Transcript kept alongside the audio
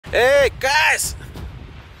Hey, guys!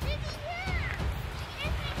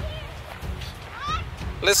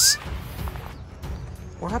 Let's...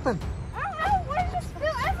 What happened? I don't know. Why did it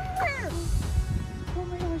spill everywhere? Oh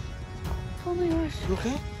my gosh. Oh my gosh. You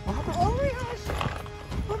okay? What happened? Oh my gosh.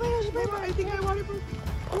 Oh my gosh, baby. I think I waterproof.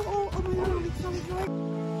 Oh my god. It's so dry.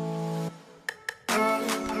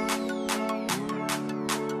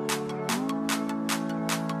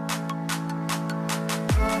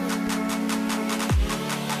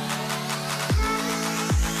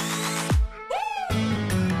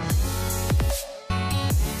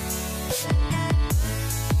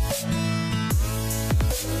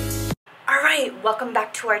 Welcome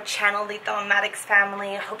back to our channel, Lito and Maddox family.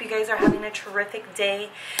 I hope you guys are having a terrific day.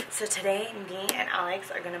 So today, me and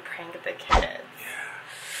Alex are gonna prank the kids.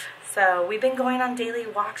 So we've been going on daily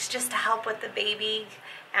walks just to help with the baby.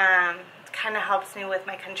 Kind of helps me with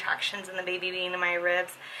my contractions and the baby being in my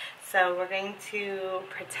ribs. So we're going to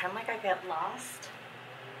pretend like I get lost.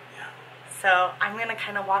 So I'm gonna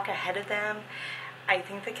kind of walk ahead of them. I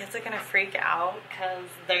think the kids are gonna freak out because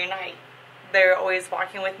they're always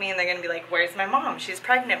walking with me and they're gonna be like, where's my mom? She's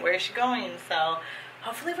pregnant, where is she going? So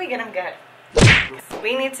hopefully we get them good.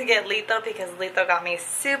 We need to get Lito because Lito got me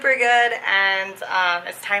super good, and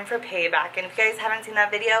it's time for payback. And if you guys haven't seen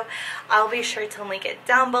that video, I'll be sure to link it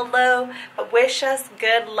down below. But wish us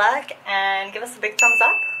good luck and give us a big thumbs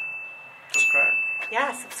up. Subscribe.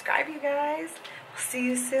 Yeah, subscribe you guys. We'll see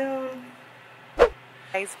you soon.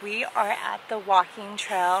 Guys, we are at the walking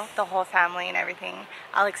trail, the whole family and everything.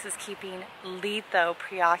 Alex is keeping Lito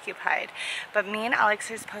preoccupied. But me and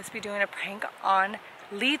Alex are supposed to be doing a prank on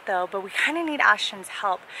Lito, but we kind of need Ashton's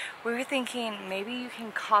help. We were thinking maybe you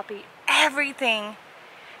can copy everything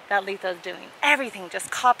that Lito's doing. Everything,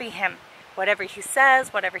 just copy him. Whatever he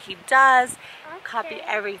says, whatever he does, copy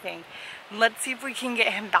everything. Let's see if we can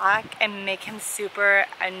get him back and make him super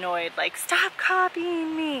annoyed. Like, stop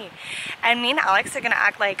copying me. And me and Alex are gonna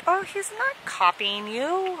act like, oh, he's not copying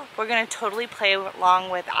you. We're gonna totally play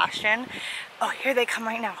along with Ashton. Oh, here they come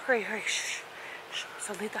right now. Hurry, hurry. Shh, shh.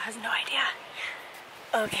 So Lito has no idea.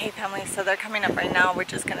 Okay, family, so they're coming up right now. We're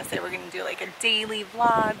just gonna say we're gonna do like a daily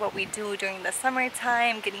vlog, what we do during the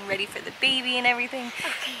summertime, getting ready for the baby and everything.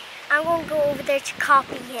 Okay, I'm gonna go over there to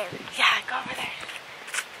copy him. Yeah, go over there.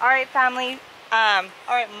 All right, family. All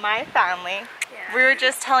right, my family. Yeah. We were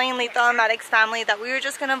just telling Lito and Maddox family that we were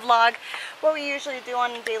just gonna vlog what we usually do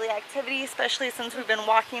on a daily activity, especially since we've been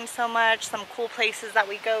walking so much, some cool places that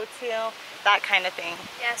we go to, that kind of thing.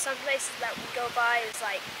 Yeah, some places that we go by is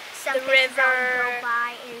like Some the places river. that we go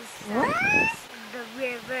by is the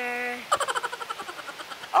river.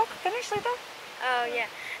 Oh, finish, Lito. Oh yeah,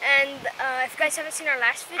 and if you guys haven't seen our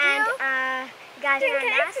last video, And guys, can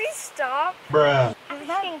I please stop? Bruh.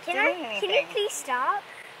 can you please stop?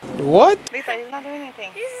 What? Lito, he's not doing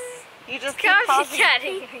anything. You just keep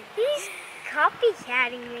Copycatting. He's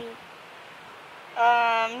copycatting me.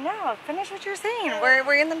 No, finish what you're saying.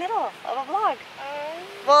 We're in the middle of a vlog.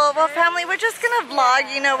 Well, family, we're just gonna vlog,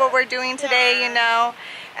 you know, what we're doing today, you know,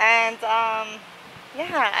 and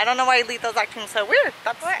yeah, I don't know why Lito's acting so weird.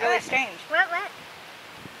 That's really strange. What?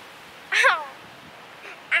 Ow!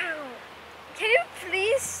 Ow! Can you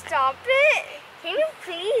please stop it? Can you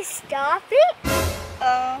please stop it?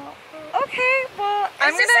 Okay. Well,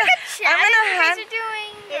 Is this like a challenge you guys are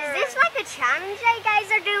doing? Is this like a challenge that you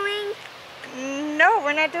guys are doing? No,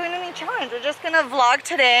 we're not doing any challenge. We're just gonna vlog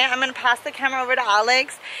today. I'm gonna pass the camera over to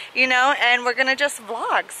Alex, you know, and we're gonna just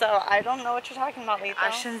vlog. So I don't know what you're talking about, Lito.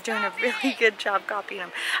 Ashton's doing a really good job copying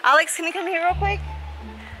him. Alex, can you come here real quick?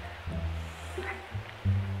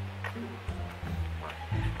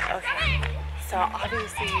 Okay. So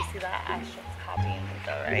obviously you see that Ashton's copying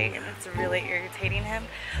Lito, right? And it's really irritating him.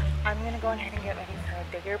 I'm gonna go ahead and get ready for a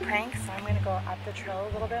bigger prank. So I'm gonna go up the trail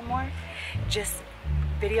a little bit more. Just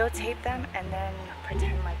videotape them and then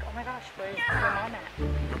pretend like, oh my gosh, where's your mom at?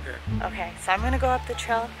 Okay, so I'm gonna go up the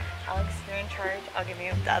trail. Alex, you're in charge. I'll give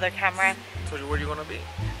you the other camera. So where are you gonna be?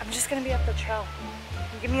 I'm just gonna be up the trail.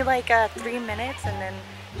 You give me like 3 minutes and then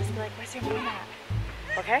just be like, where's your mom at?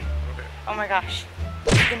 Okay? Okay. Oh my gosh.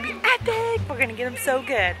 It's gonna be epic. We're gonna get him so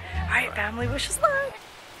good. All right, family, wish us luck.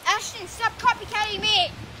 Ashton, stop copycatting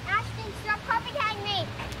me! Ashton, stop copycatting me.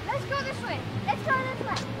 Let's go this way. Let's go this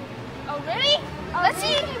way. Oh really? Oh, Let's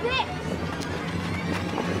see. do this.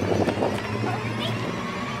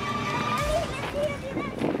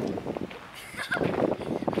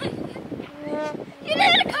 You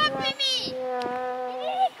didn't copy me! You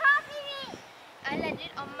didn't copy me. I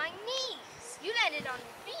landed on my knees. You landed on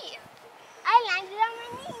your feet. I landed on my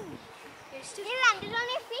knees. You're still You landed on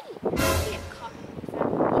your feet. you didn't copy me.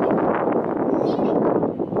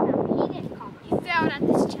 He didn't copy. You failed at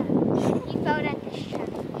this challenge.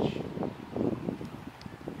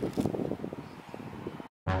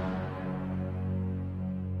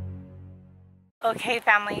 Okay,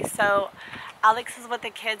 family, so Alex is with the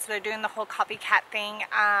kids. They're doing the whole copycat thing.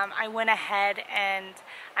 I went ahead and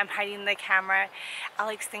I'm hiding the camera.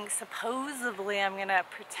 Alex thinks supposedly I'm gonna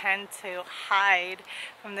pretend to hide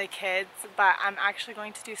from the kids, but I'm actually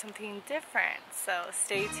going to do something different. So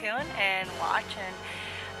stay tuned and watch, and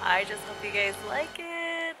I just hope you guys like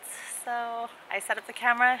it. So I set up the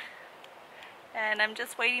camera and I'm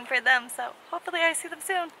just waiting for them. So hopefully I see them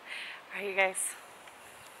soon. Alright, you guys.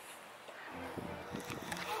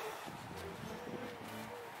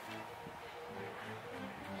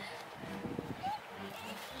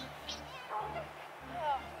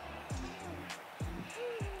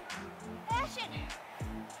 Ashton,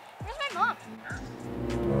 where's my mom?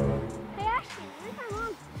 Hey Ashton, where's my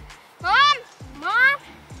mom? Mom! Mom!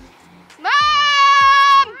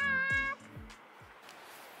 Mom!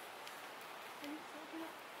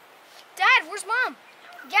 Dad, where's Mom?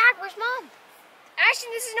 Dad, where's Mom? Ashton,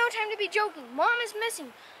 this is no time to be joking. Mom is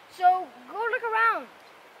missing, so go look around.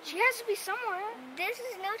 She has to be somewhere. This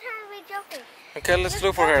is no time to be joking. Okay, let's Just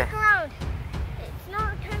look for go her. Look around. It's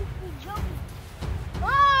not time to be joking.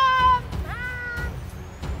 Mom!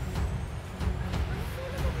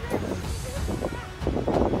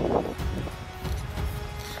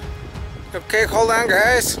 Okay, hold on,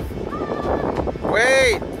 guys.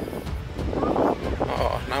 Wait.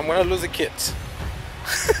 Oh, now I'm gonna lose the kids.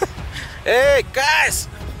 Hey, guys.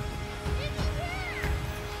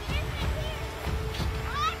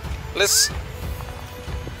 Let's.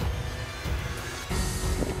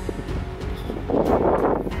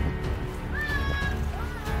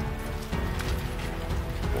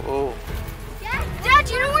 Whoa. Dad,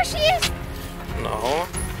 do you know where she is? No.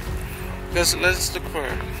 Let's look for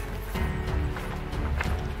her.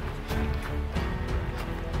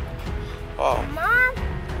 Oh. Mom?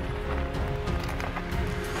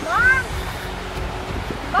 Mom?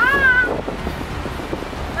 Mom?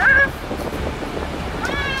 Mom?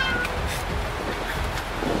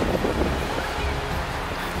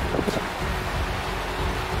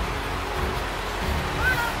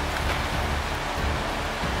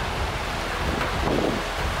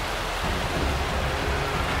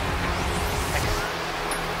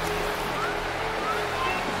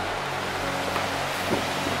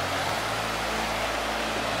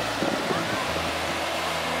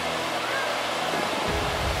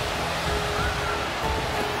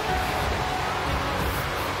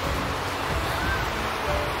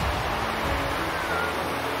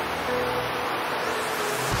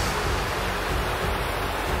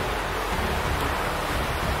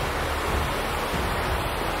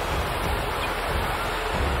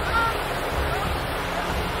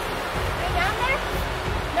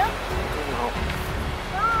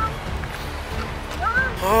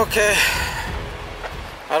 Okay.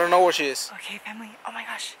 I don't know where she is. Okay, family. Oh my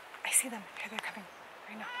gosh, I see them. Here they're coming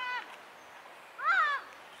right now.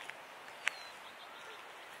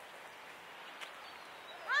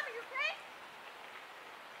 Mom, are you okay?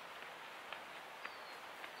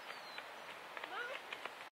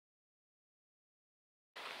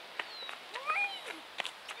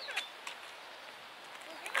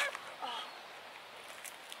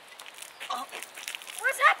 Oh.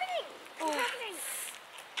 What's happening? What's happening?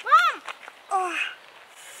 Mom! Oh.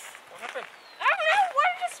 What happened? I don't know. Why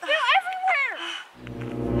did it spill everywhere?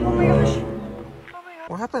 Oh my gosh. Oh my gosh.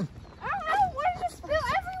 What happened? I don't know. Why did it spill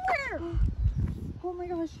everywhere? Oh my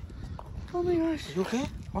gosh. Oh my gosh. You okay?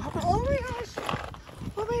 What happened? Oh my gosh.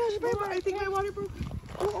 Oh my gosh, babe. I think my water broke.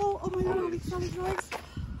 Oh my god, Alex. Oh my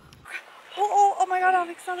god,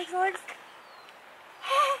 Alex.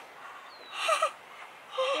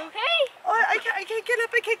 You okay? Oh, I can't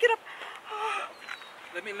get up.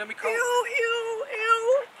 Let me call. Ew.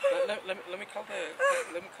 Let me call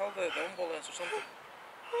the ambulance or something.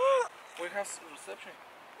 We have reception.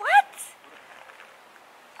 What?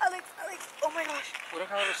 Alex. Oh my gosh. We don't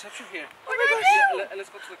have a reception here. Oh my gosh. Let's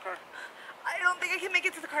go to the car. I don't think I can make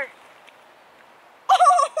it to the car.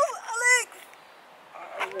 Oh, Alex.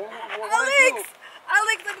 What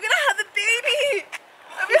Alex, I'm gonna have the baby.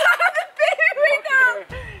 Right now.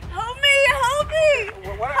 Help me.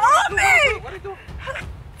 What Help me. What are you doing?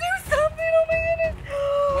 Do something. Oh my goodness.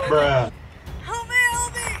 Bruh. Help me.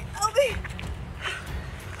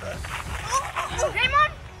 You okay,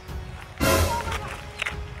 Mom?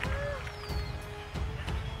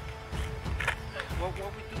 What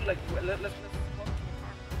we do? Like let's go to the car.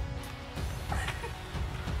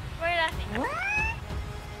 What are you laughing?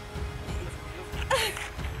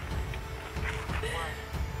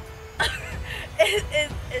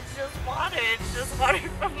 It's just water. It's just water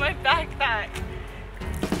from my backpack.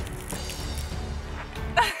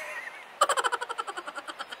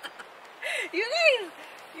 You guys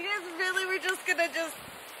gonna just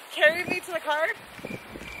carry me to the car?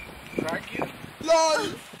 Drag you? LOL!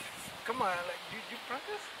 Come on, like, you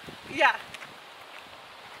practice? Yeah.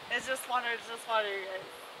 It's just water, you guys.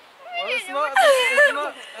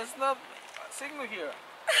 Well, it's not signal here.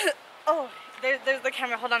 Oh, there's the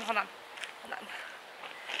camera. Hold on.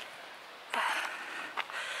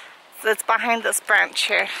 So it's behind this branch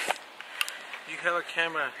here. You have a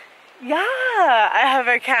camera. Yeah, I have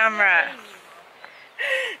a camera.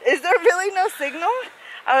 Is there really no signal?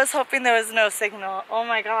 I was hoping there was no signal. Oh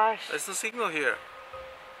my gosh. There's no signal here.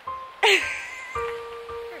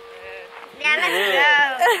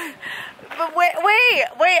 Yeah, let's go. But wait,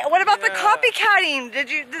 what about the copycatting?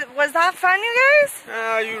 Was that fun, you guys?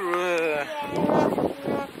 Ah, you rude.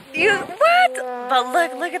 You, what?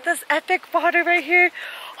 But look at this epic water right here.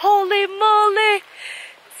 Holy moly.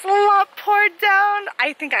 Slop poured down.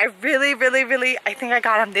 I think I really, I think I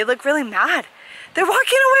got them. They look really mad. They're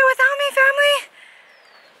walking away without me, family.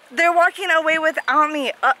 They're walking away without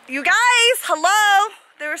me. You guys, hello?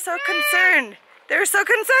 They were so concerned. They were so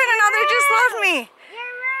concerned and now they just left me.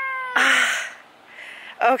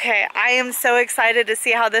 Okay, I am so excited to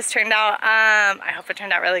see how this turned out. I hope it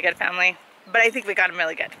turned out really good, family. But I think we got them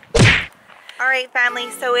really good. Alright,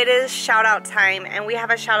 family, so it is shout out time, and we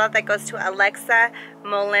have a shout out that goes to Alexa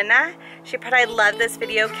Molina. She put, I love this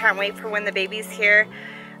video, can't wait for when the baby's here.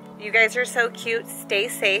 You guys are so cute, stay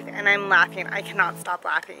safe, and I'm laughing. I cannot stop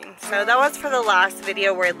laughing. So that was for the last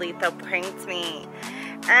video where Lito pranked me.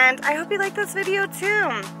 And I hope you like this video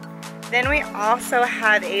too. Then we also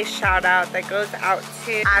have a shout out that goes out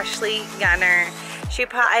to Ashley Gunner. She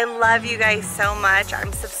put, I love you guys so much.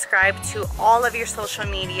 I'm subscribed to all of your social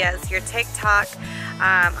medias, your TikTok.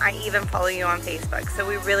 I even follow you on Facebook, so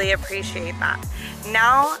we really appreciate that.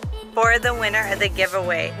 Now for the winner of the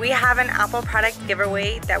giveaway. We have an Apple product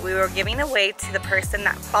giveaway that we were giving away to the person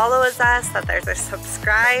that follows us, that they're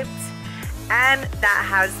subscribed, and that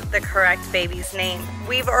has the correct baby's name.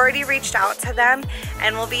 We've already reached out to them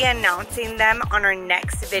and we'll be announcing them on our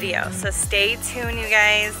next video. So stay tuned, you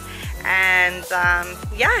guys. And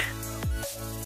yeah,